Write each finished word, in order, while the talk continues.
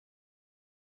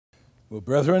Well,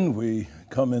 brethren, we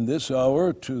come in this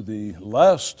hour to the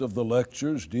last of the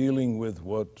lectures dealing with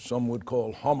what some would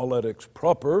call homiletics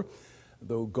proper,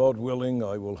 though God willing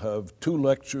I will have 2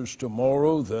 lectures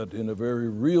tomorrow that in a very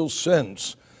real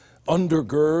sense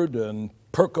undergird and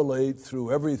percolate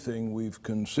through everything we've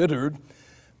considered.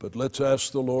 But let's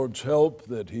ask the Lord's help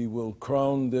that He will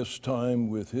crown this time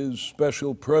with His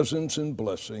special presence and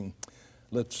blessing.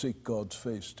 Let's seek God's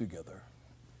face together.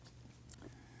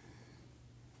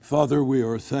 Father, we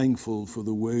are thankful for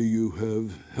the way you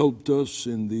have helped us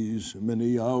in these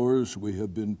many hours we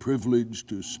have been privileged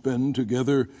to spend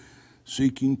together,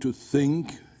 seeking to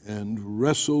think and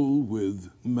wrestle with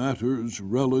matters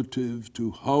relative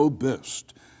to how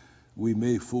best we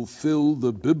may fulfill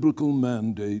the biblical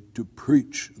mandate to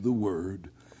preach the word.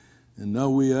 And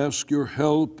now we ask your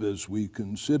help as we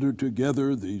consider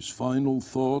together these final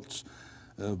thoughts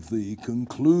of the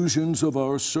conclusions of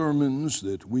our sermons,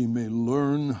 that we may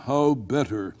learn how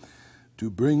better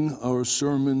to bring our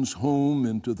sermons home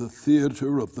into the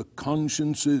theater of the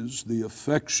consciences, the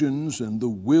affections, and the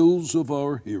wills of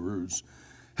our hearers.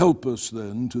 Help us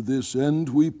then to this end,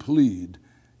 we plead,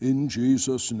 in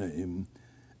Jesus' name.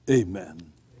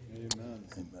 Amen. Amen.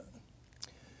 Amen.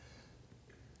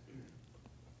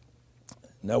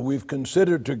 Now, we've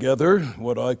considered together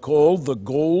what I call the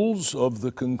goals of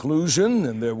the conclusion,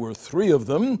 and there were 3 of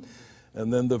them,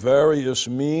 and then the various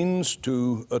means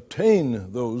to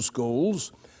attain those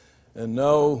goals. And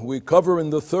now we cover in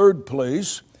the 3rd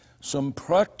place some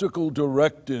practical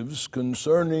directives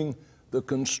concerning the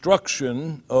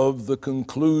construction of the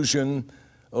conclusion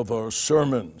of our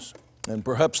sermons. And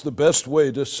perhaps the best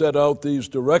way to set out these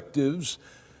directives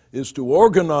is to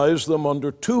organize them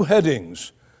under 2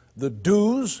 headings: the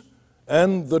do's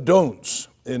and the don'ts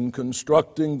in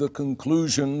constructing the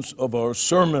conclusions of our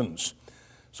sermons.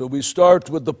 So we start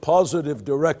with the positive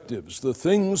directives, the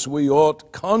things we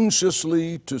ought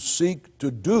consciously to seek to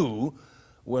do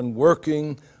when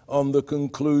working on the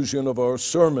conclusion of our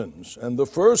sermons. And the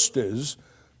first is,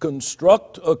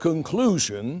 construct a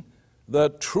conclusion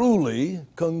that truly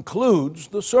concludes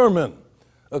the sermon.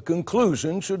 A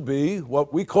conclusion should be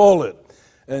what we call it,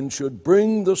 and should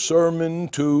bring the sermon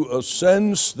to a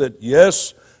sense that,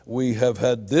 yes, we have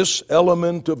had this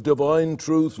element of divine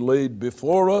truth laid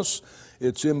before us,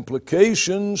 its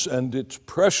implications and its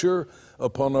pressure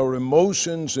upon our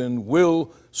emotions and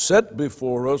will set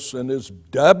before us, and as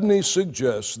Dabney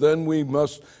suggests, then we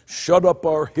must shut up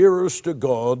our hearers to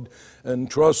God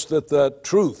and trust that that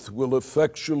truth will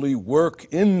effectually work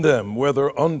in them,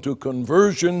 whether unto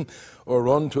conversion or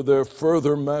unto their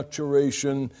further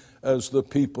maturation as the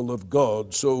people of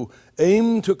God. So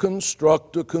aim to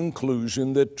construct a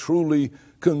conclusion that truly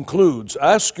concludes.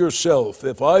 Ask yourself,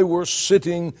 if I were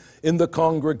sitting in the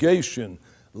congregation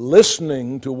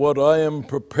listening to what I am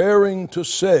preparing to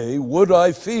say, would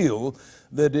I feel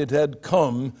that it had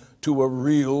come to a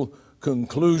real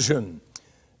conclusion?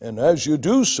 And as you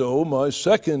do so, my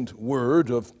second word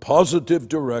of positive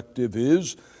directive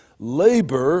is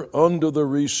labor under the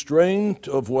restraint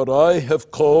of what I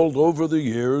have called over the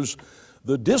years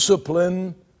the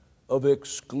discipline of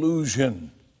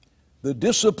exclusion. The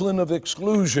discipline of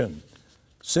exclusion.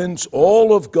 Since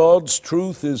all of God's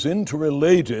truth is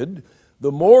interrelated,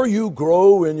 the more you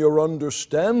grow in your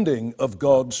understanding of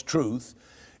God's truth,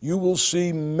 you will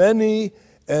see many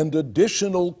and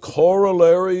additional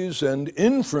corollaries and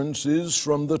inferences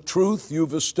from the truth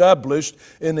you've established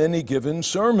in any given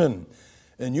sermon.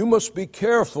 And you must be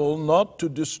careful not to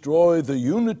destroy the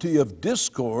unity of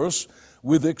discourse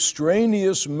with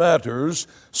extraneous matters,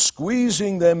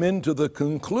 squeezing them into the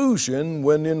conclusion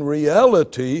when in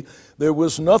reality there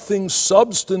was nothing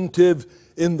substantive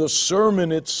in the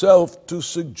sermon itself to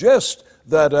suggest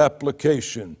that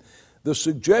application. The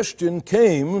suggestion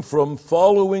came from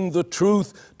following the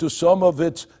truth to some of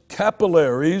its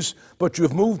capillaries, but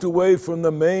you've moved away from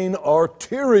the main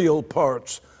arterial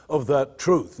parts of that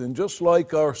truth. And just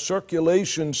like our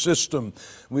circulation system,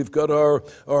 we've got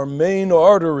our main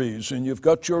arteries, and you've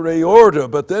got your aorta,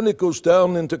 but then it goes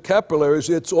down into capillaries.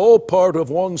 It's all part of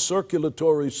one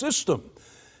circulatory system.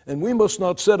 And we must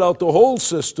not set out the whole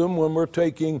system when we're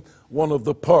taking one of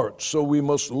the parts. So we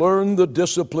must learn the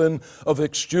discipline of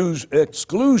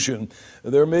exclusion.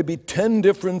 There may be 10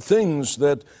 different things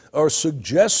that are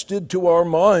suggested to our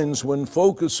minds when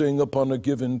focusing upon a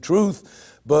given truth,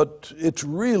 but it's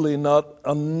really not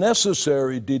a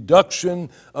necessary deduction,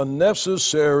 a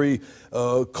necessary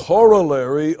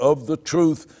corollary of the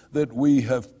truth that we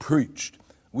have preached.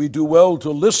 We do well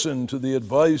to listen to the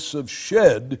advice of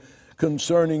Shedd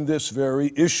concerning this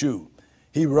very issue.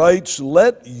 He writes,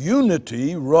 "Let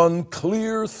unity run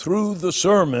clear through the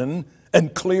sermon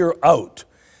and clear out.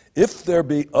 If there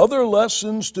be other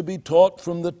lessons to be taught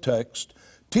from the text,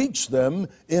 teach them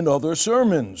in other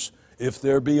sermons. If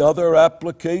there be other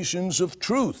applications of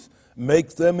truth,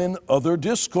 make them in other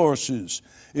discourses.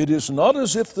 It is not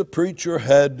as if the preacher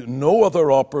had no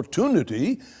other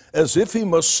opportunity, as if he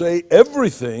must say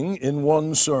everything in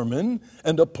one sermon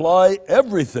and apply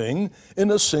everything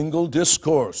in a single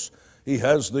discourse. He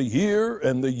has the year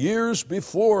and the years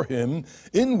before him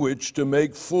in which to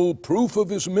make full proof of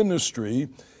his ministry,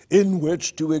 in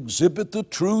which to exhibit the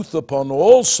truth upon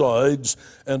all sides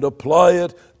and apply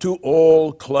it to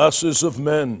all classes of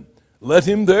men. Let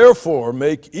him therefore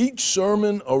make each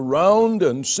sermon a round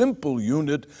and simple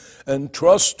unit, and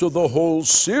trust to the whole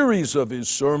series of his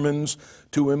sermons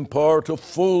to impart a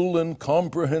full and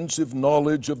comprehensive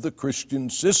knowledge of the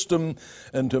Christian system,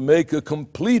 and to make a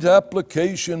complete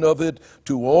application of it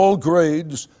to all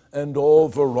grades and all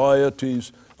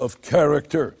varieties of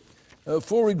character.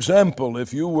 For example,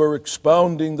 if you were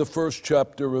expounding the first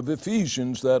chapter of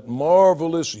Ephesians, that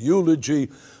marvelous eulogy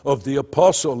of the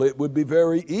apostle, it would be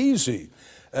very easy,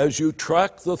 as you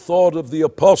track the thought of the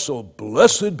apostle,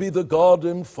 "Blessed be the God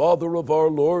and Father of our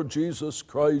Lord Jesus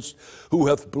Christ, who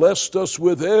hath blessed us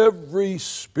with every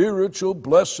spiritual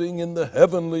blessing in the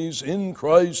heavenlies in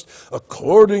Christ,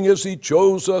 according as he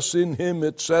chose us in him,"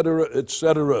 etc.,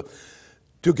 etc.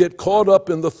 To get caught up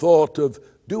in the thought of,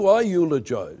 do I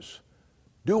eulogize?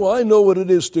 Do I know what it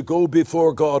is to go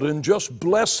before God and just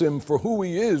bless him for who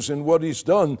he is and what he's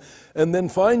done, and then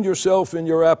find yourself in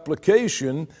your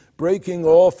application breaking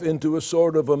off into a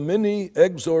sort of a mini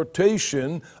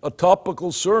exhortation, a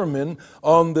topical sermon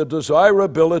on the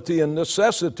desirability and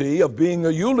necessity of being a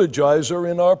eulogizer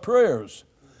in our prayers?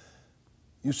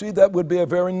 You see, that would be a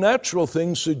very natural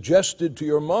thing suggested to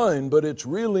your mind, but it's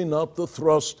really not the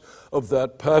thrust of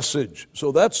that passage.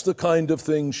 So that's the kind of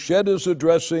thing Shedd is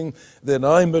addressing, that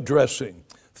I'm addressing.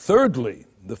 Thirdly,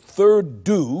 the third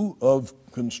do of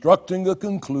constructing a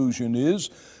conclusion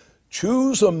is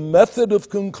choose a method of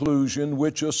conclusion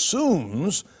which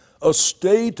assumes a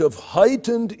state of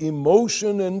heightened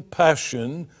emotion and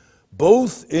passion,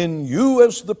 both in you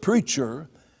as the preacher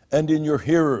and in your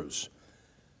hearers.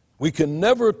 We can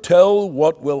never tell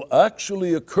what will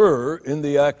actually occur in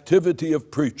the activity of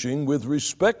preaching with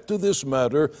respect to this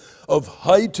matter of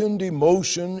heightened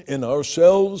emotion in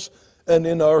ourselves and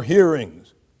in our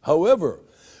hearings. However,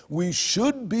 we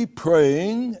should be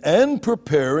praying and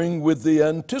preparing with the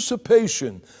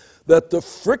anticipation that the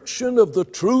friction of the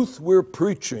truth we're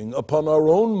preaching upon our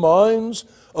own minds,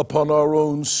 upon our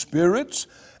own spirits,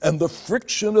 and the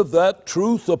friction of that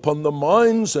truth upon the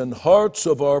minds and hearts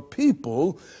of our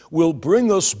people will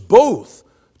bring us both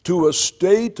to a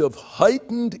state of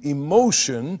heightened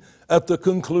emotion at the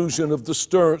conclusion of the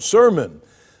sermon.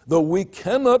 Though we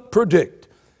cannot predict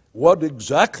what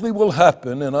exactly will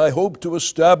happen, and I hope to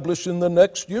establish in the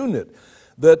next unit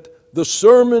that the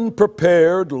sermon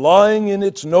prepared, lying in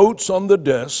its notes on the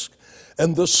desk,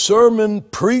 and the sermon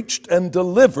preached and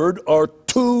delivered are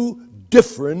two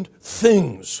different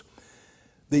things.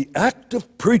 The act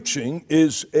of preaching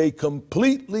is a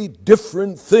completely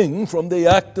different thing from the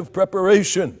act of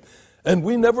preparation, and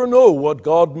we never know what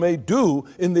God may do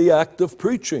in the act of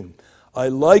preaching. I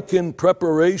liken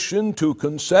preparation to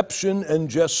conception and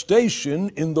gestation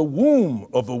in the womb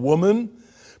of a woman.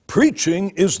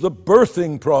 Preaching is the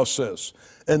birthing process,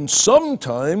 and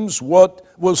sometimes what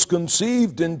was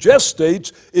conceived and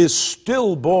gestates is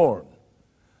stillborn.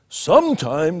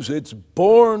 Sometimes it's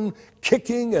born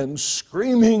kicking and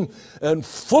screaming and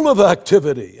full of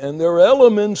activity, and there are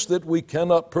elements that we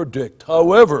cannot predict.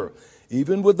 However,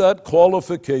 even with that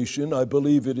qualification, I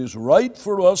believe it is right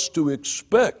for us to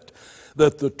expect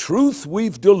that the truth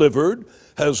we've delivered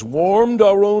has warmed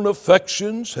our own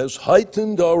affections, has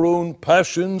heightened our own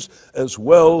passions, as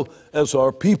well as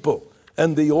our people.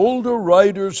 And the older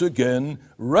writers, again,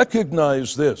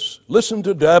 recognize this. Listen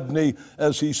to Dabney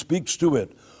as he speaks to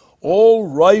it. All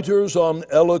writers on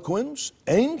eloquence,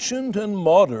 ancient and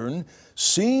modern,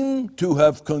 seem to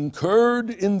have concurred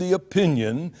in the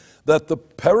opinion that the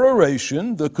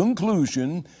peroration, the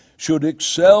conclusion, should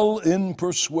excel in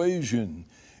persuasion.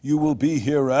 You will be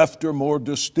hereafter more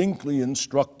distinctly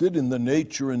instructed in the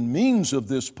nature and means of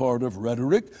this part of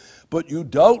rhetoric, but you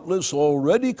doubtless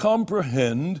already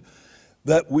comprehend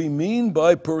that we mean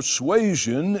by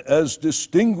persuasion, as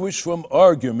distinguished from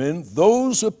argument,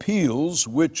 those appeals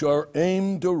which are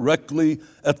aimed directly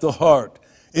at the heart.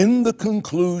 In the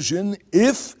conclusion,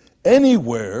 if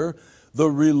anywhere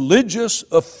the religious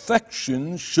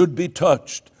affections should be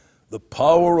touched, the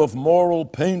power of moral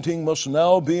painting must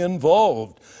now be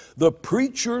involved. the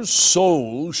preacher's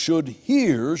soul should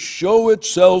here show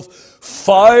itself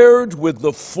fired with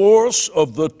the force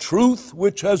of the truth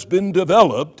which has been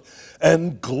developed,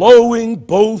 and glowing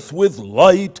both with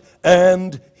light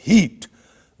and heat.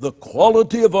 The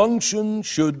quality of unction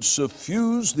should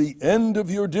suffuse the end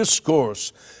of your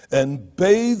discourse and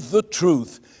bathe the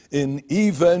truth in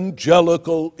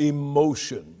evangelical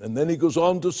emotion. And then he goes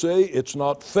on to say, it's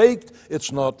not faked,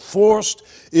 it's not forced,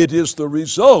 it is the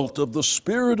result of the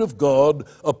Spirit of God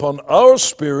upon our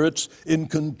spirits in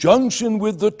conjunction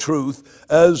with the truth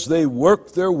as they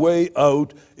work their way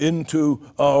out into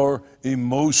our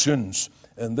emotions.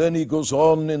 And then he goes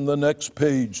on in the next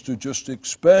page to just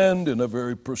expand in a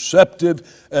very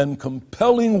perceptive and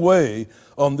compelling way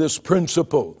on this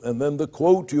principle. And then the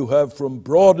quote you have from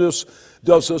Broadus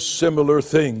does a similar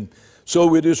thing.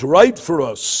 So it is right for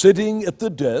us, sitting at the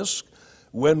desk,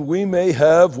 when we may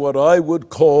have what I would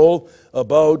call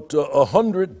about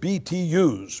 100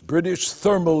 BTUs, British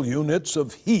thermal units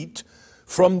of heat,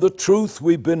 from the truth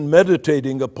we've been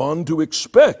meditating upon, to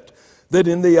expect that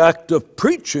in the act of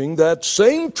preaching that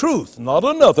same truth, not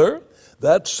another,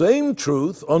 that same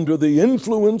truth under the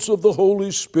influence of the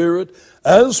Holy Spirit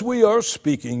as we are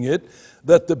speaking it,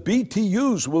 that the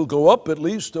BTUs will go up at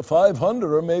least to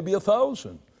 500 or maybe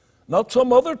 1,000. Not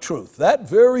some other truth, that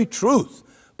very truth.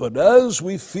 But as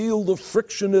we feel the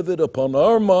friction of it upon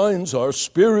our minds, our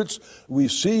spirits, we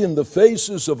see in the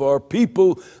faces of our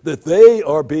people that they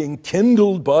are being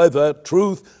kindled by that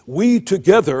truth. We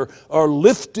together are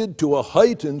lifted to a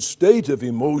heightened state of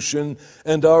emotion,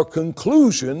 and our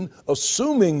conclusion,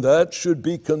 assuming that, should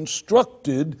be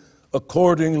constructed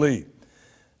accordingly.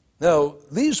 Now,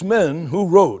 these men who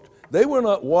wrote, they were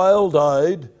not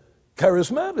wild-eyed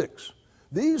charismatics.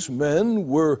 These men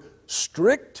were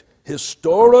strict,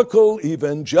 historical,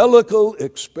 evangelical,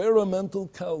 experimental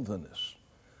Calvinists.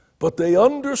 But they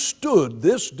understood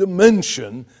this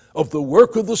dimension of the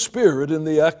work of the Spirit in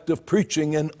the act of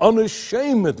preaching and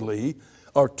unashamedly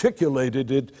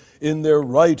articulated it in their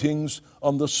writings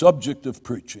on the subject of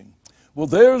preaching. Well,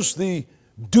 there's the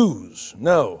do's.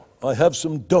 Now, I have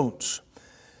some don'ts.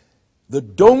 The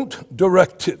don't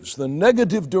directives, the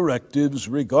negative directives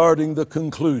regarding the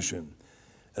conclusion.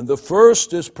 And the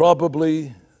first is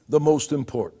probably the most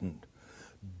important.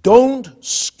 Don't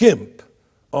skimp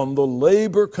on the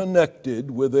labor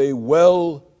connected with a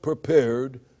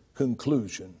well-prepared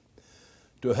conclusion.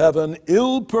 To have an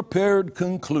ill-prepared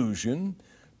conclusion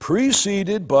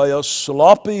preceded by a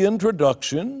sloppy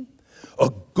introduction, a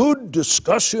good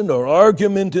discussion or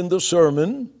argument in the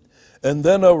sermon, and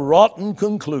then a rotten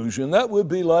conclusion, that would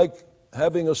be like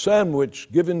having a sandwich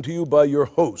given to you by your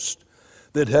host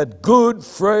that had good,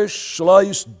 fresh,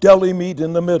 sliced deli meat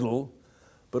in the middle,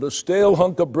 but a stale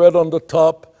hunk of bread on the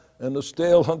top and a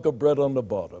stale hunk of bread on the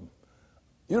bottom.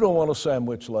 You don't want a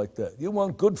sandwich like that. You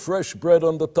want good, fresh bread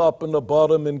on the top and the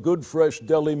bottom and good, fresh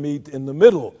deli meat in the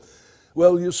middle.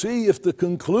 Well, you see, if the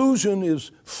conclusion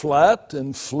is flat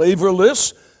and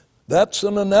flavorless, that's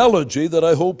an analogy that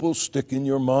I hope will stick in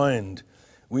your mind.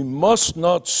 We must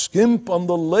not skimp on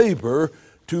the labor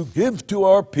to give to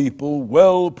our people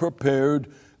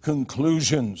well-prepared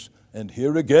conclusions. And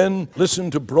here again, listen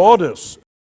to Broadus.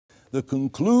 The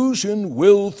conclusion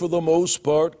will, for the most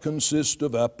part, consist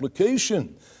of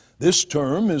application. This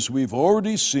term, as we've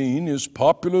already seen, is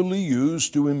popularly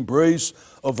used to embrace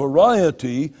a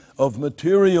variety of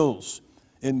materials,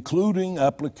 including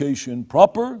application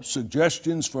proper,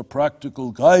 suggestions for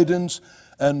practical guidance,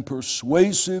 and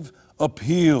persuasive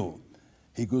appeal.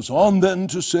 He goes on then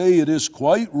to say it is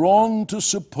quite wrong to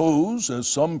suppose, as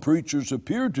some preachers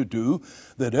appear to do,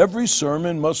 that every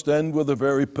sermon must end with a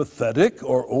very pathetic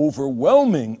or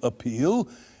overwhelming appeal.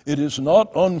 It is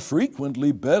not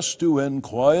unfrequently best to end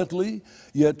quietly,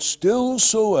 yet still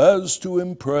so as to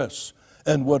impress.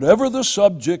 And whatever the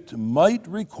subject might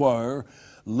require,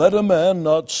 let a man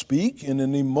not speak in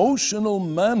an emotional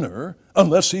manner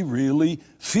unless he really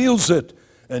feels it.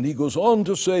 And he goes on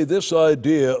to say this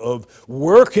idea of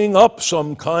working up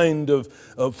some kind of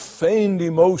feigned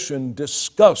emotion,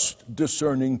 disgust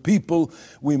discerning people,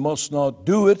 we must not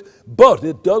do it, but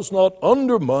it does not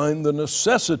undermine the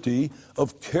necessity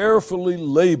of carefully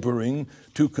laboring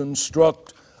to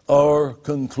construct our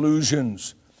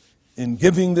conclusions. In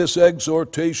giving this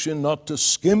exhortation not to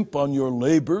skimp on your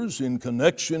labors in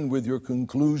connection with your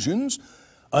conclusions,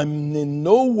 I'm in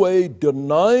no way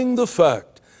denying the fact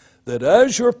that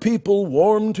as your people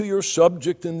warm to your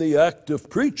subject in the act of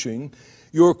preaching,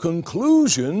 your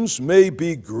conclusions may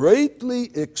be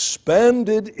greatly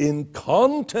expanded in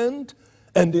content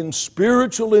and in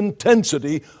spiritual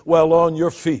intensity while on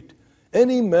your feet.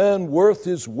 Any man worth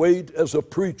his weight as a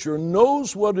preacher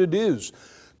knows what it is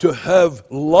to have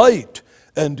light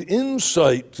and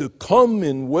insight to come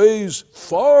in ways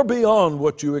far beyond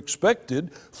what you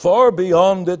expected, far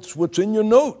beyond what's in your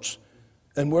notes.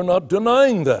 And we're not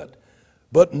denying that.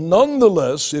 But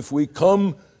nonetheless, if we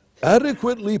come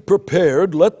adequately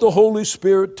prepared, let the Holy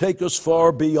Spirit take us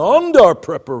far beyond our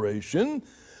preparation,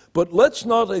 but let's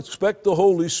not expect the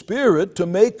Holy Spirit to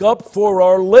make up for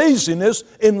our laziness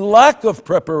in lack of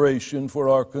preparation for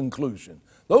our conclusion.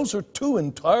 Those are two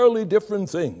entirely different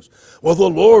things. Well, the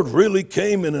Lord really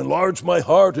came and enlarged my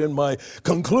heart in my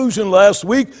conclusion last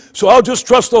week, so I'll just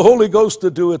trust the Holy Ghost to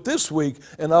do it this week,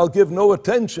 and I'll give no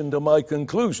attention to my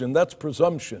conclusion. That's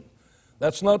presumption.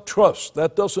 That's not trust.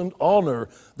 That doesn't honor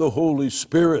the Holy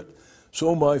Spirit.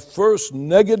 So my first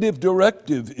negative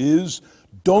directive is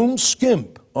don't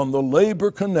skimp on the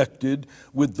labor connected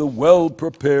with the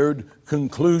well-prepared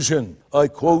conclusion. I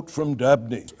quote from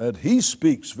Dabney, and he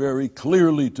speaks very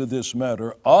clearly to this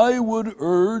matter. I would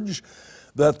urge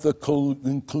that the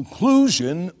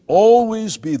conclusion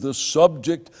always be the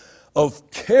subject of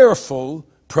careful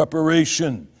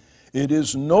preparation. It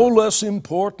is no less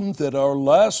important that our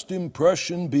last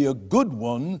impression be a good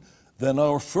one than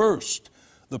our first.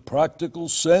 The practical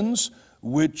sense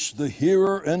which the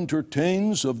hearer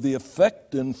entertains of the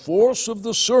effect and force of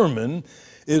the sermon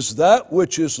is that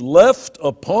which is left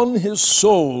upon his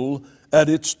soul at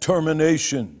its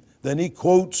termination. Then he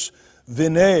quotes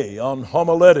Vinay on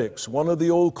homiletics, one of the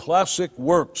old classic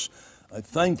works. I'm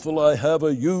thankful I have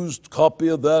a used copy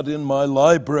of that in my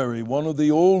library, one of the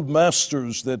old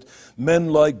masters that men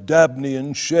like Dabney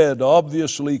and Shedd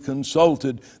obviously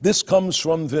consulted. This comes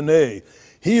from Vinay.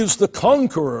 He is the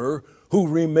conqueror who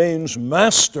remains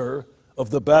master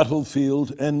of the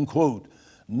battlefield, end quote.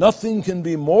 Nothing can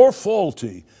be more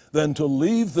faulty than to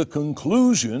leave the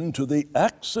conclusion to the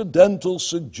accidental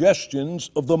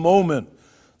suggestions of the moment.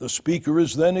 The speaker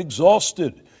is then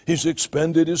exhausted. He's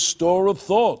expended his store of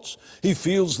thoughts. He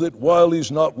feels that while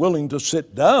he's not willing to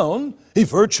sit down, he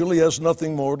virtually has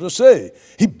nothing more to say.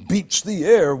 He beats the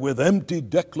air with empty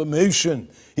declamation.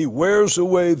 He wears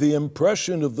away the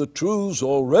impression of the truths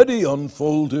already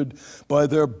unfolded by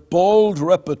their bald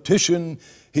repetition.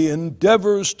 He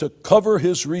endeavors to cover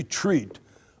his retreat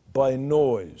by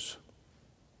noise.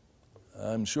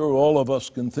 I'm sure all of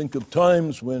us can think of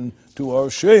times when, to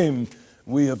our shame,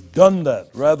 we have done that,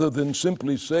 rather than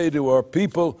simply say to our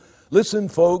people, listen,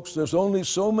 folks, there's only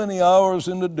so many hours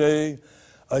in the day.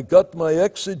 I got my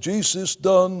exegesis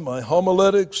done, my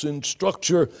homiletics and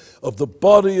structure of the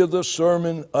body of the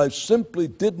sermon. I simply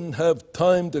didn't have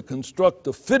time to construct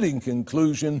a fitting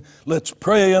conclusion. Let's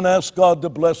pray and ask God to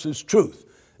bless His truth.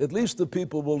 At least the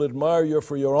people will admire you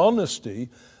for your honesty,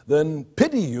 then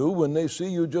pity you when they see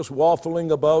you just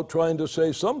waffling about trying to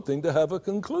say something to have a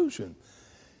conclusion.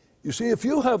 You see, if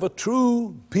you have a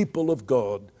true people of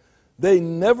God, they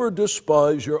never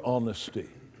despise your honesty.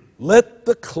 Let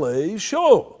the clay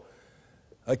show.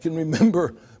 I can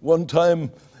remember one time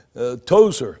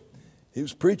Tozer, he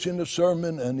was preaching a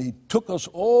sermon and he took us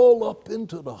all up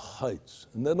into the heights.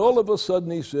 And then all of a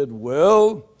sudden he said,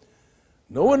 well,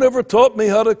 no one ever taught me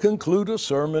how to conclude a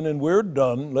sermon, and we're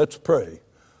done. Let's pray.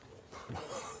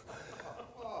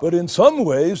 But in some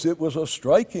ways, it was a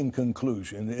striking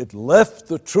conclusion. It left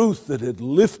the truth that had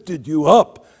lifted you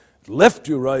up. It left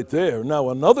you right there. Now,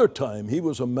 another time, he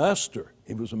was a master.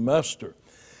 He was a master.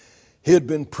 He had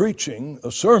been preaching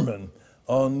a sermon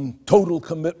on total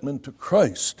commitment to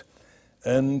Christ.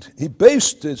 And he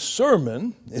based his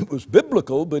sermon, it was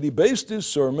biblical, but he based his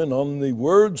sermon on the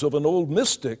words of an old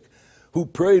mystic who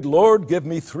prayed, Lord, give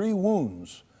me 3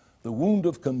 wounds. The wound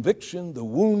of conviction, the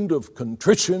wound of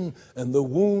contrition, and the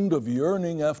wound of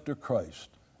yearning after Christ.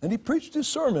 And he preached his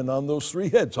sermon on those 3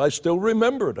 heads. I still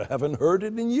remember it. I haven't heard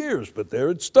it in years, but there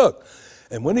it stuck.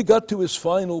 And when he got to his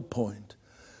final point,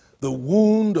 the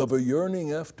wound of a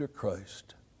yearning after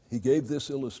Christ, he gave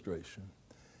this illustration.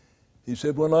 He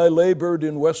said, when I labored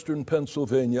in western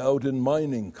Pennsylvania out in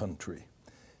mining country,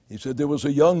 he said there was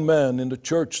a young man in the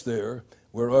church there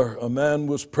where a man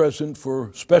was present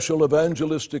for special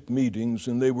evangelistic meetings,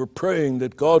 and they were praying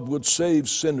that God would save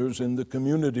sinners in the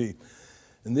community.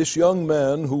 And this young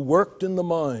man who worked in the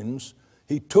mines,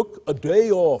 he took a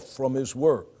day off from his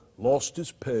work, lost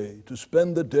his pay, to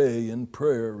spend the day in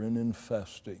prayer and in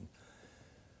fasting.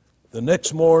 The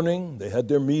next morning, they had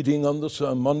their meeting on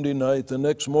Monday night. The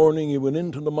next morning, he went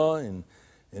into the mine.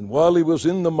 And while he was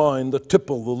in the mine, the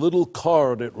tipple, the little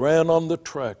car that ran on the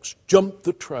tracks, jumped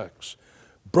the tracks,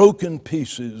 broke in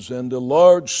pieces, and a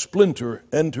large splinter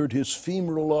entered his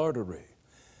femoral artery.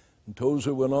 And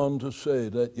Tozer went on to say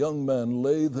that young man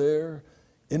lay there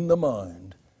in the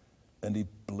mind, and he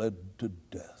bled to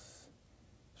death.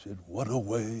 He said, what a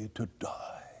way to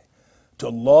die, to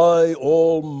lie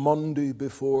all Monday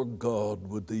before God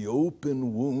with the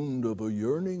open wound of a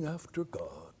yearning after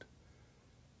God,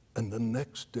 and the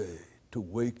next day to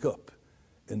wake up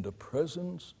in the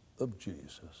presence of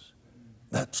Jesus.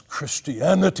 That's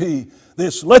Christianity.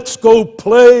 This let's go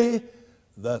play,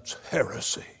 that's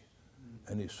heresy.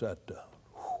 And he sat down.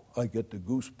 I get the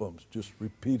goosebumps just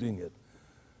repeating it.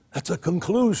 That's a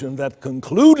conclusion that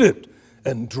concluded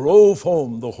and drove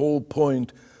home the whole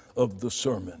point of the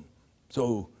sermon.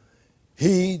 So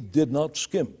he did not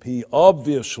skimp. He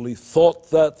obviously thought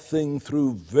that thing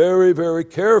through very, very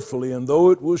carefully, and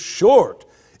though it was short,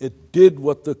 it did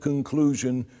what the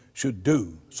conclusion should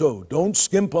do. So don't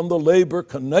skimp on the labor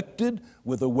connected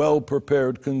with a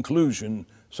well-prepared conclusion.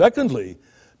 Secondly,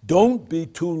 don't be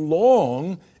too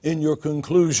long in your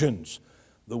conclusions.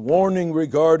 The warning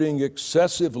regarding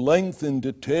excessive length and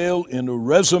detail in a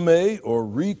resume or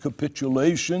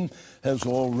recapitulation has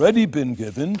already been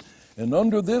given, and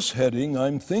under this heading,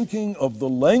 I'm thinking of the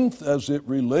length as it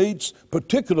relates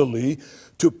particularly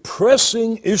to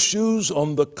pressing issues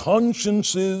on the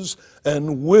consciences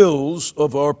and wills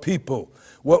of our people,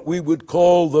 what we would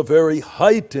call the very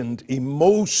heightened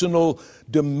emotional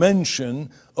dimension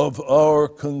of our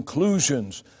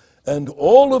conclusions. And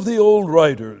all of the old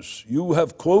writers, you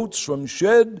have quotes from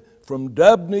Shedd, from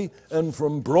Dabney, and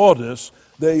from Broadus,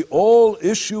 they all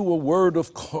issue a word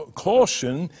of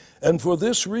caution, and for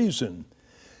this reason.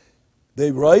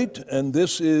 They write, and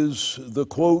this is the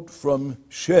quote from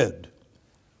Shedd,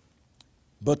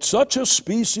 but such a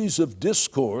species of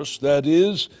discourse, that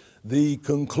is, the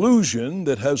conclusion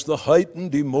that has the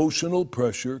heightened emotional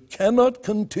pressure, cannot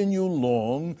continue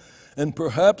long, and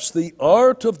perhaps the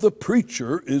art of the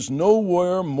preacher is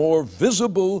nowhere more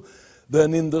visible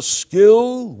than in the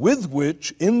skill with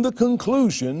which, in the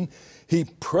conclusion, he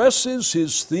presses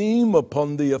his theme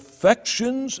upon the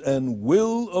affections and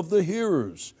will of the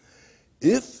hearers.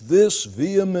 If this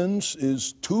vehemence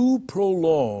is too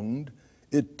prolonged,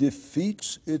 it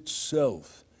defeats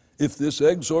itself. If this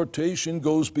exhortation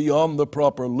goes beyond the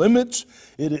proper limits,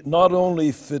 it not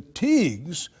only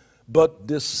fatigues, but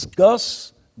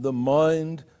disgusts the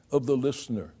mind of the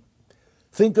listener.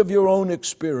 Think of your own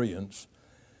experience.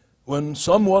 When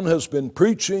someone has been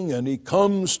preaching and he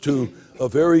comes to a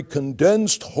very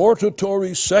condensed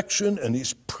hortatory section and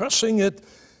he's pressing it,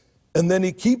 and then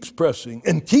he keeps pressing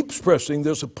and keeps pressing,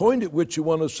 there's a point at which you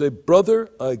want to say, brother,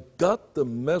 I got the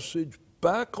message,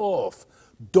 back off.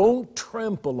 Don't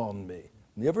trample on me.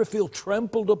 You ever feel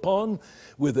trampled upon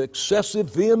with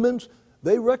excessive vehemence?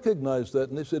 They recognize that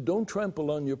and they said, don't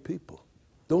trample on your people.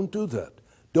 Don't do that.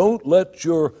 Don't let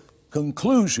your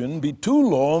conclusion be too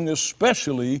long,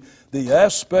 especially the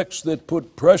aspects that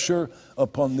put pressure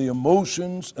upon the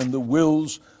emotions and the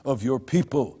wills of your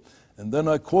people. And then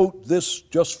I quote this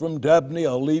just from Dabney.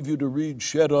 I'll leave you to read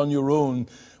Shedd on your own.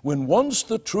 When once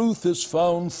the truth has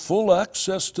found full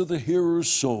access to the hearer's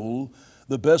soul,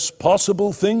 the best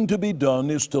possible thing to be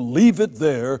done is to leave it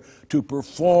there to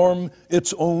perform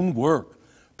its own work.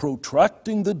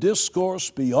 Protracting the discourse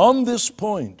beyond this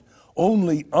point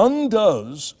only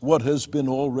undoes what has been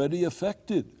already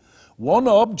effected. One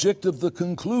object of the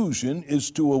conclusion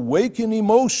is to awaken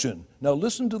emotion. Now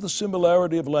listen to the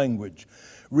similarity of language.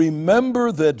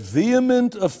 Remember that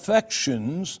vehement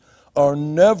affections are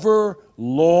never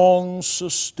long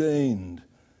sustained.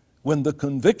 When the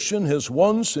conviction has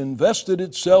once invested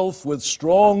itself with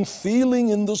strong feeling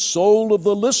in the soul of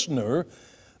the listener,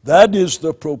 that is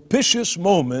the propitious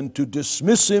moment to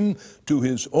dismiss him to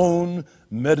his own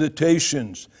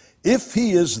meditations. If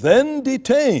he is then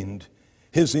detained,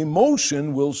 his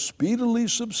emotion will speedily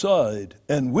subside,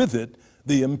 and with it,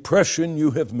 the impression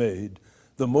you have made.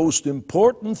 The most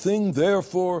important thing,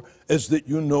 therefore, is that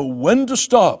you know when to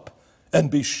stop, and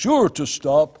be sure to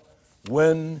stop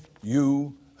when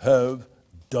you have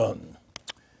done.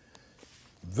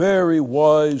 Very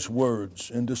wise words,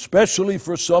 and especially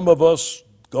for some of us,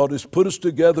 God has put us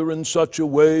together in such a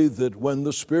way that when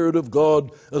the Spirit of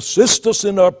God assists us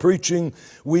in our preaching,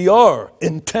 we are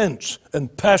intense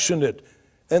and passionate.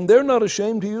 And they're not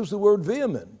ashamed to use the word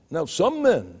vehement. Now, some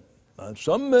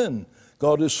men,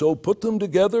 God has so put them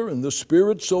together and the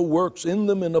Spirit so works in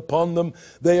them and upon them,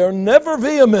 they are never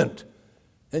vehement.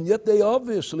 And yet they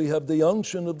obviously have the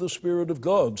unction of the Spirit of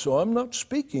God. So I'm not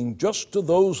speaking just to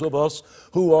those of us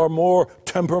who are more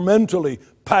temperamentally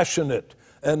passionate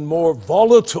and more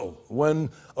volatile when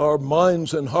our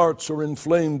minds and hearts are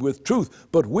inflamed with truth.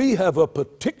 But we have a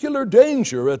particular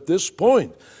danger at this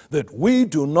point, that we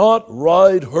do not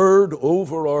ride herd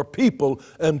over our people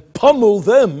and pummel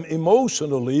them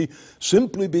emotionally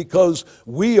simply because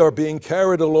we are being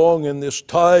carried along in this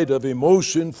tide of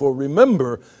emotion. For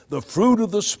remember, the fruit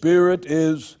of the Spirit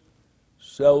is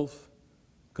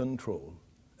self-control.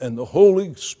 And the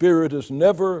Holy Spirit is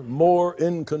never more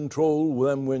in control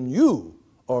than when you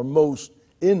are most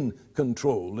in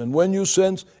control. And when you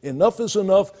sense enough is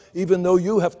enough, even though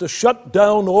you have to shut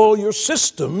down all your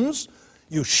systems,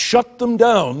 you shut them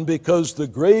down, because the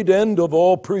great end of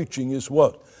all preaching is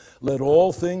what? Let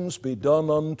all things be done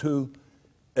unto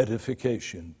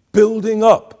edification. Building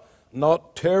up,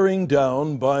 not tearing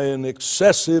down by an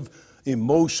excessive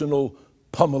emotional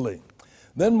pummeling.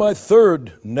 Then my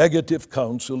third negative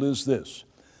counsel is this: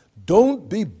 don't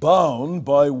be bound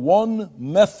by one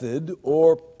method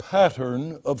or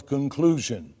pattern of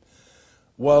conclusion.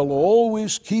 While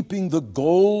always keeping the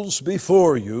goals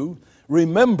before you,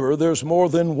 remember there's more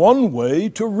than one way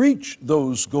to reach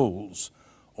those goals.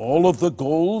 All of the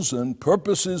goals and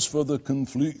purposes for the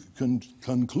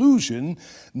conclusion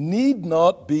need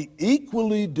not be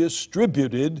equally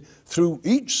distributed through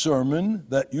each sermon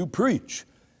that you preach.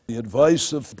 The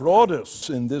advice of Broadus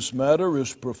in this matter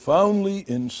is profoundly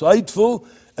insightful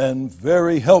and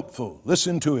very helpful.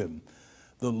 Listen to him.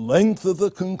 The length of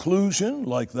the conclusion,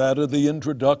 like that of the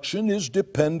introduction, is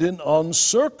dependent on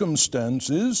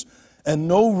circumstances, and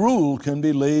no rule can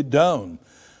be laid down.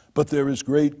 But there is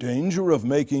great danger of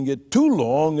making it too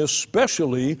long,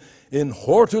 especially in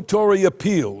hortatory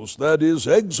appeals, that is,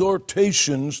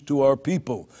 exhortations to our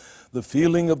people. The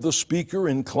feeling of the speaker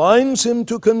inclines him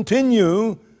to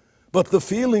continue, but the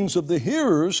feelings of the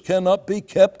hearers cannot be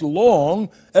kept long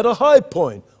at a high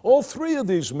point. All three of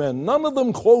these men, none of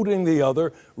them quoting the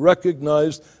other,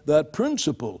 recognized that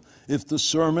principle. If the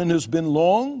sermon has been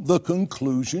long, the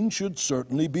conclusion should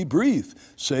certainly be brief,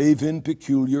 save in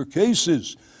peculiar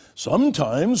cases.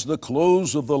 Sometimes the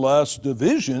close of the last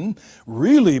division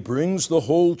really brings the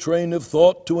whole train of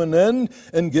thought to an end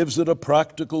and gives it a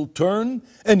practical turn.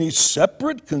 Any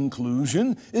separate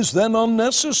conclusion is then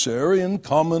unnecessary and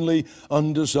commonly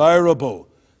undesirable.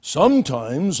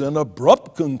 Sometimes an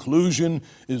abrupt conclusion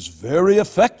is very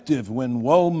effective when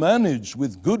well managed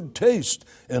with good taste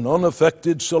and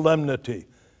unaffected solemnity.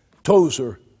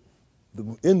 Tozer,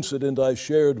 the incident I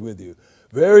shared with you,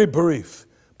 very brief.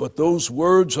 But those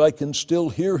words, I can still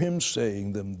hear him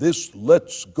saying them. This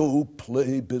let's go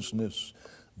play business,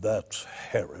 that's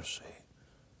heresy.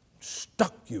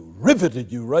 Stuck you,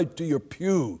 riveted you right to your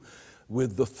pew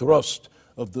with the thrust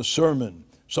of the sermon.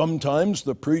 Sometimes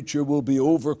the preacher will be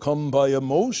overcome by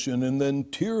emotion, and then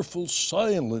tearful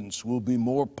silence will be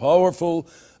more powerful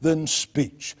than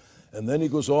speech. And then he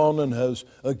goes on and has,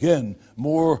 again,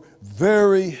 more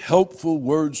very helpful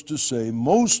words to say.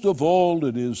 Most of all,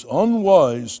 it is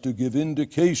unwise to give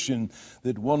indication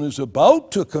that one is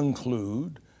about to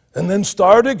conclude and then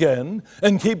start again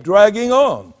and keep dragging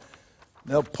on.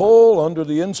 Now, Paul, under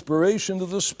the inspiration of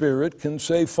the Spirit, can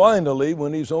say finally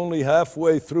when he's only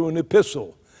halfway through an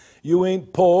epistle. You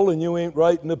ain't Paul and you ain't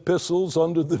writing epistles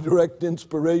under the direct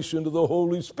inspiration of the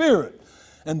Holy Spirit.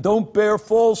 And don't bear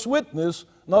false witness,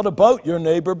 not about your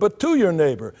neighbor, but to your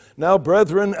neighbor. Now,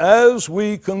 brethren, as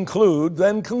we conclude,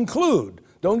 then conclude.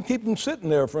 Don't keep them sitting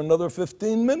there for another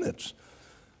 15 minutes.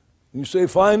 You say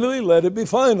finally, let it be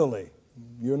finally.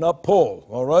 You're not Paul,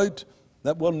 all right?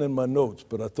 That wasn't in my notes,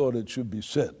 but I thought it should be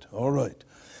said, all right?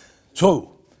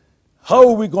 So, how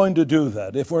are we going to do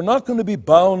that? If we're not going to be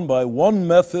bound by one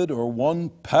method or one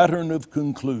pattern of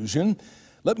conclusion,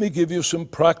 let me give you some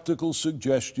practical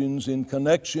suggestions in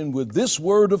connection with this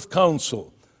word of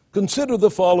counsel. Consider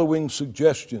the following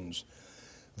suggestions.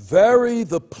 Vary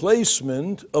the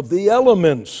placement of the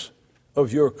elements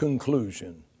of your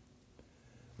conclusion.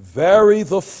 Vary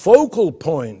the focal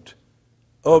point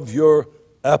of your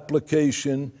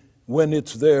application when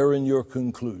it's there in your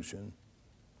conclusion.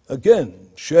 Again,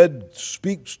 Shedd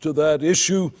speaks to that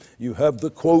issue. You have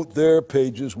the quote there,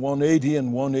 pages 180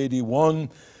 and 181.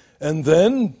 And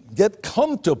then get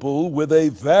comfortable with a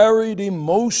varied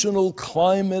emotional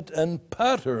climate and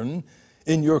pattern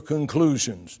in your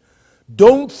conclusions.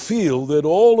 Don't feel that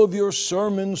all of your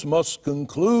sermons must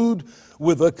conclude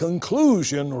with a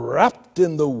conclusion wrapped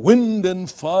in the wind and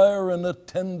fire and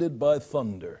attended by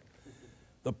thunder.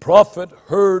 The prophet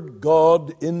heard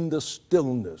God in the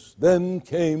stillness. Then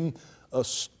came a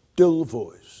still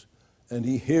voice, and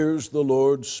he hears the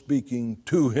Lord speaking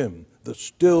to him, the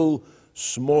still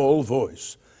small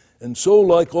voice. And so,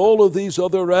 like all of these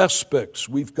other aspects,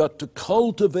 we've got to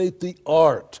cultivate the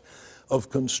art of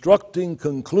constructing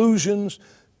conclusions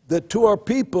that to our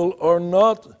people are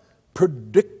not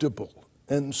predictable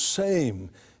and same.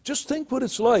 Just think what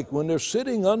it's like when they're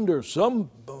sitting under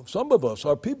some of us,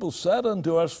 our people sat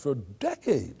under us for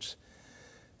decades.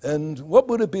 And what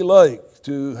would it be like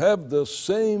to have the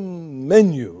same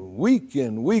menu week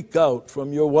in, week out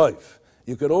from your wife?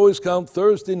 You could always count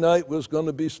Thursday night was going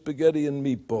to be spaghetti and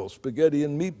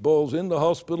meatballs in the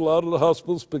hospital, out of the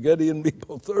hospital, spaghetti and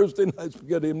meatballs, Thursday night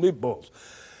spaghetti and meatballs.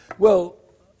 Well,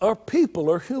 our people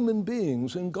are human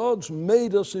beings, and God's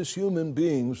made us as human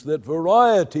beings that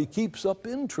variety keeps up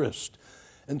interest.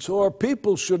 And so our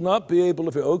people should not be able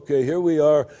to, okay, here we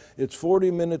are, it's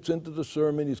 40 minutes into the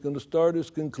sermon, he's going to start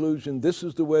his conclusion, this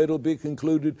is the way it'll be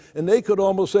concluded, and they could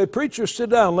almost say, preacher,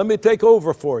 sit down, let me take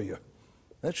over for you.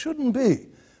 That shouldn't be.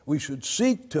 We should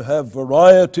seek to have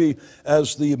variety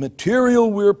as the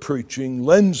material we're preaching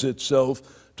lends itself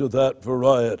to that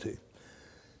variety.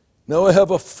 Now I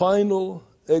have a final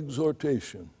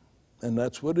exhortation, and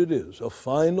that's what it is, a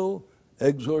final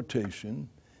exhortation.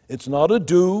 It's not a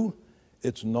do,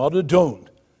 it's not a don't,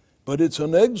 but it's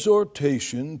an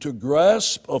exhortation to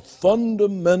grasp a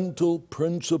fundamental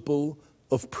principle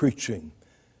of preaching.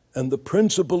 And the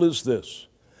principle is this: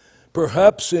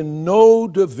 perhaps in no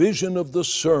division of the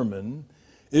sermon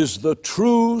is the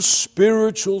true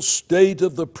spiritual state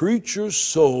of the preacher's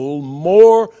soul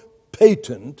more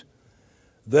patent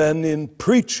than in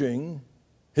preaching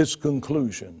his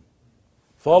conclusion.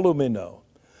 Follow me now.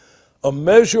 A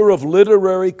measure of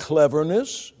literary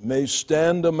cleverness may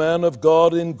stand a man of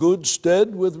God in good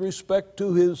stead with respect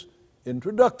to his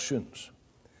introductions.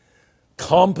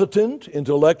 Competent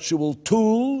intellectual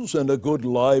tools and a good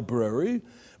library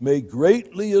may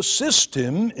greatly assist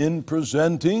him in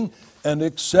presenting an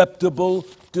acceptable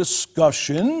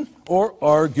discussion or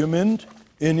argument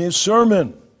in his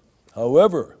sermon.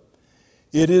 However,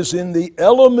 it is in the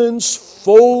elements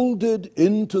folded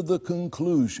into the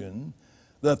conclusion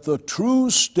that the true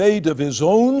state of his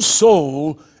own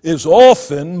soul is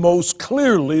often most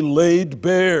clearly laid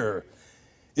bare.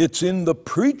 It's in the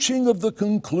preaching of the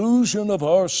conclusion of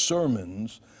our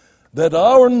sermons that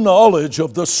our knowledge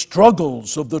of the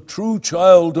struggles of the true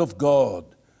child of God,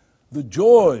 the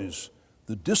joys,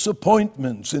 the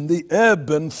disappointments in the ebb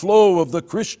and flow of the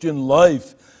Christian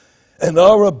life, and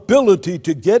our ability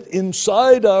to get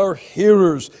inside our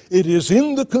hearers, it is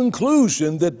in the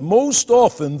conclusion that most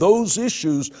often those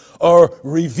issues are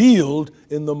revealed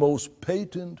in the most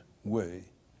patent way.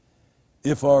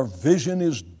 If our vision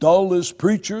is dull as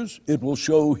preachers, it will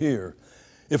show here.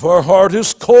 If our heart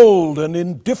is cold and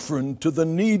indifferent to the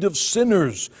need of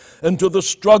sinners and to the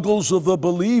struggles of the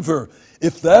believer,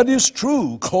 if that is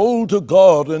true, cold to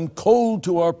God and cold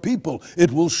to our people,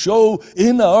 it will show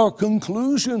in our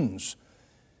conclusions.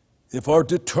 If our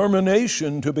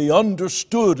determination to be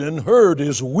understood and heard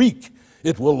is weak,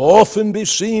 it will often be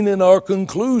seen in our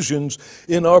conclusions,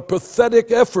 in our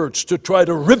pathetic efforts to try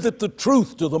to rivet the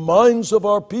truth to the minds of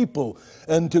our people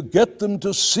and to get them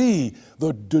to see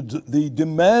the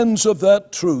demands of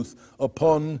that truth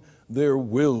upon their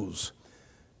wills.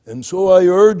 And so I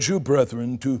urge you,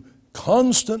 brethren, to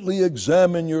constantly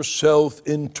examine yourself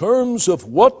in terms of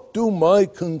what do my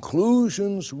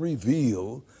conclusions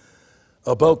reveal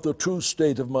about the true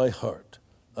state of my heart.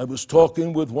 I was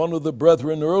talking with one of the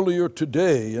brethren earlier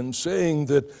today and saying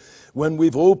that when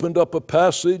we've opened up a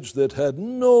passage that had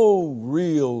no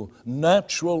real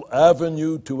natural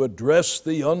avenue to address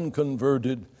the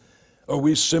unconverted, are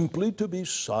we simply to be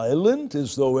silent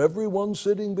as though everyone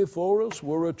sitting before us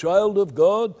were a child of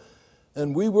God?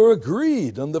 And we were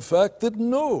agreed on the fact that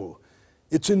no.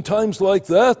 It's in times like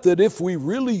that that if we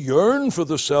really yearn for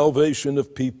the salvation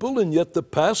of people, and yet the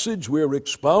passage we're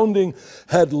expounding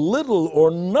had little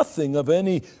or nothing of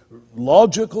any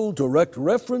logical, direct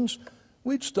reference,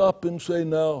 we'd stop and say,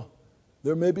 now,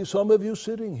 there may be some of you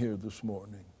sitting here this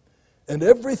morning, and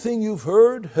everything you've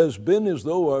heard has been as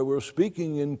though I were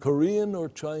speaking in Korean or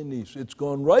Chinese. It's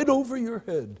gone right over your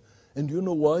head. And you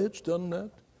know why it's done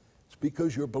that? It's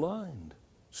because you're blind.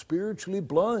 Spiritually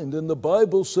blind. And the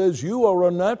Bible says you are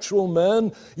a natural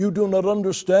man. You do not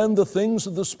understand the things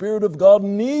of the Spirit of God,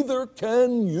 neither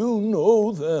can you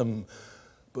know them.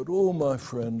 But oh, my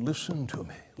friend, listen to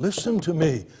me. Listen to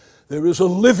me. There is a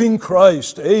living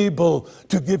Christ able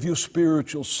to give you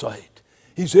spiritual sight.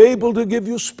 He's able to give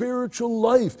you spiritual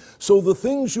life. So the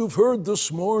things you've heard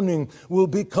this morning will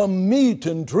become meat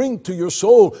and drink to your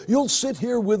soul. You'll sit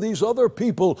here with these other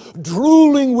people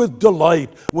drooling with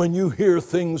delight when you hear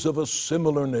things of a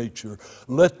similar nature.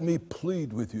 Let me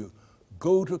plead with you.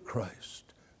 Go to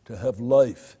Christ to have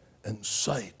life and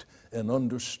sight and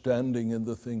understanding in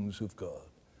the things of God.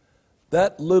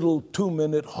 That little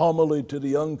 2-minute homily to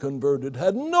the unconverted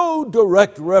had no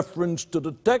direct reference to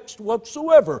the text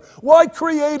whatsoever. Why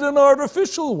create an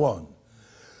artificial one?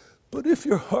 But if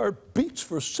your heart beats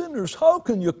for sinners, how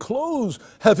can you close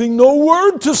having no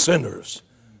word to sinners?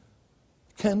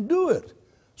 Can't do it.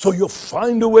 So you'll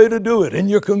find a way to do it in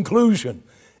your conclusion,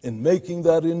 in making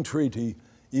that entreaty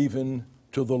even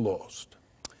to the lost.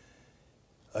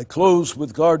 I close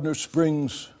with Gardner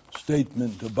Spring's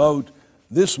statement about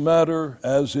this matter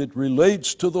as it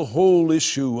relates to the whole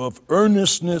issue of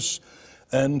earnestness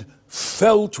and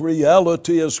felt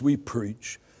reality as we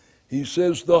preach. He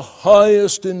says, the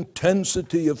highest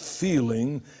intensity of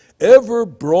feeling ever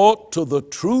brought to the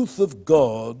truth of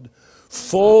God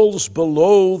falls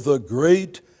below the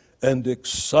great and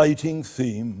exciting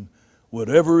theme.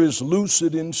 Whatever is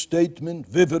lucid in statement,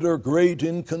 vivid or great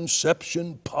in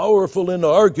conception, powerful in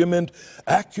argument,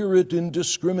 accurate in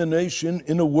discrimination,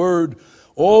 in a word,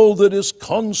 all that is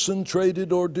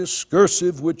concentrated or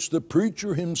discursive which the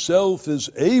preacher himself is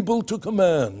able to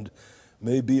command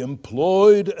may be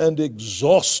employed and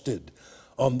exhausted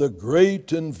on the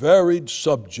great and varied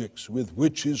subjects with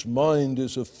which his mind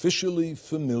is officially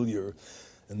familiar.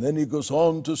 And then he goes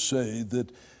on to say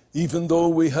that even though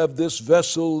we have this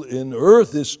vessel in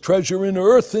earth, this treasure in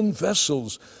earthen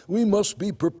vessels, we must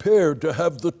be prepared to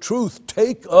have the truth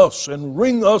take us and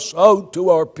wring us out to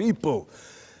our people.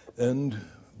 And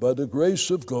by the grace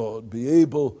of God, be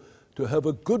able to have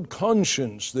a good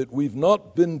conscience that we've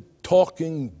not been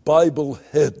talking Bible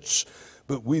heads,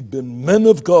 but we've been men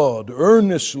of God,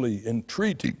 earnestly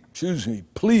entreating,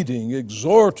 pleading,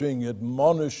 exhorting,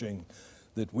 admonishing,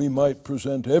 that we might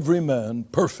present every man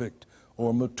perfect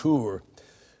or mature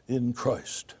in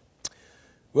Christ.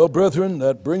 Well, brethren,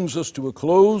 that brings us to a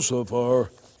close of our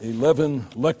 11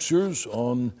 lectures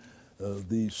on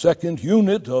the second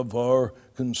unit of our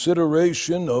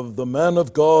consideration of the man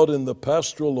of God in the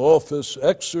pastoral office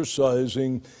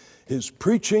exercising his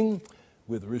preaching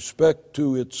with respect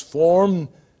to its form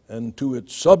and to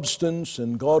its substance.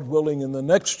 And God willing, in the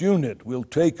next unit, we'll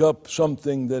take up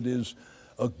something that is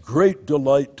a great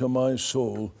delight to my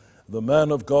soul, the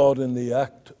man of God in the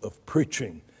act of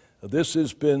preaching. This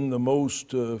has been the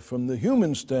most, from the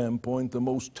human standpoint, the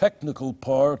most technical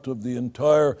part of the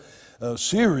entire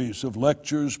series of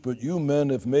lectures, but you men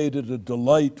have made it a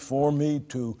delight for me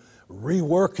to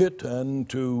rework it and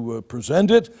to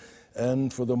present it,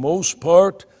 and for the most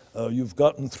part, you've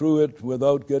gotten through it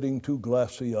without getting too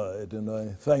glassy-eyed, and I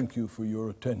thank you for your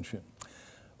attention.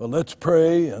 Well, let's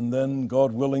pray, and then,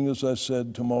 God willing, as I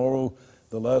said, tomorrow,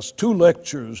 the last 2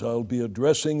 lectures, I'll be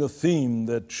addressing a theme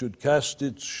that should cast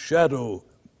its shadow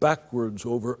backwards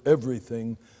over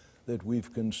everything that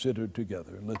we've considered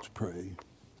together. Let's pray.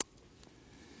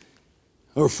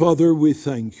 Our Father, we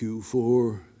thank you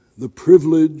for the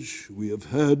privilege we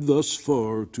have had thus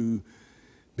far to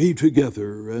be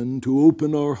together and to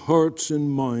open our hearts and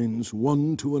minds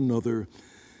one to another.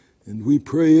 And we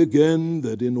pray again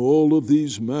that in all of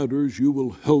these matters you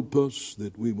will help us,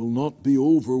 that we will not be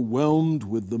overwhelmed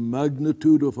with the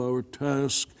magnitude of our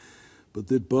task, but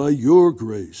that by your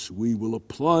grace we will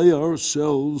apply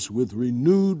ourselves with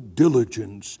renewed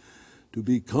diligence to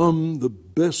become the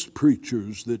best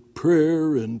preachers that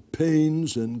prayer and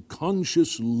pains and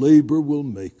conscious labor will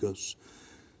make us.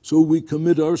 So we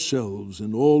commit ourselves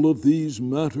in all of these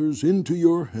matters into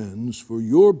your hands for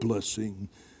your blessing,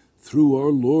 through our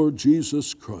Lord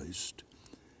Jesus Christ.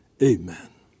 Amen.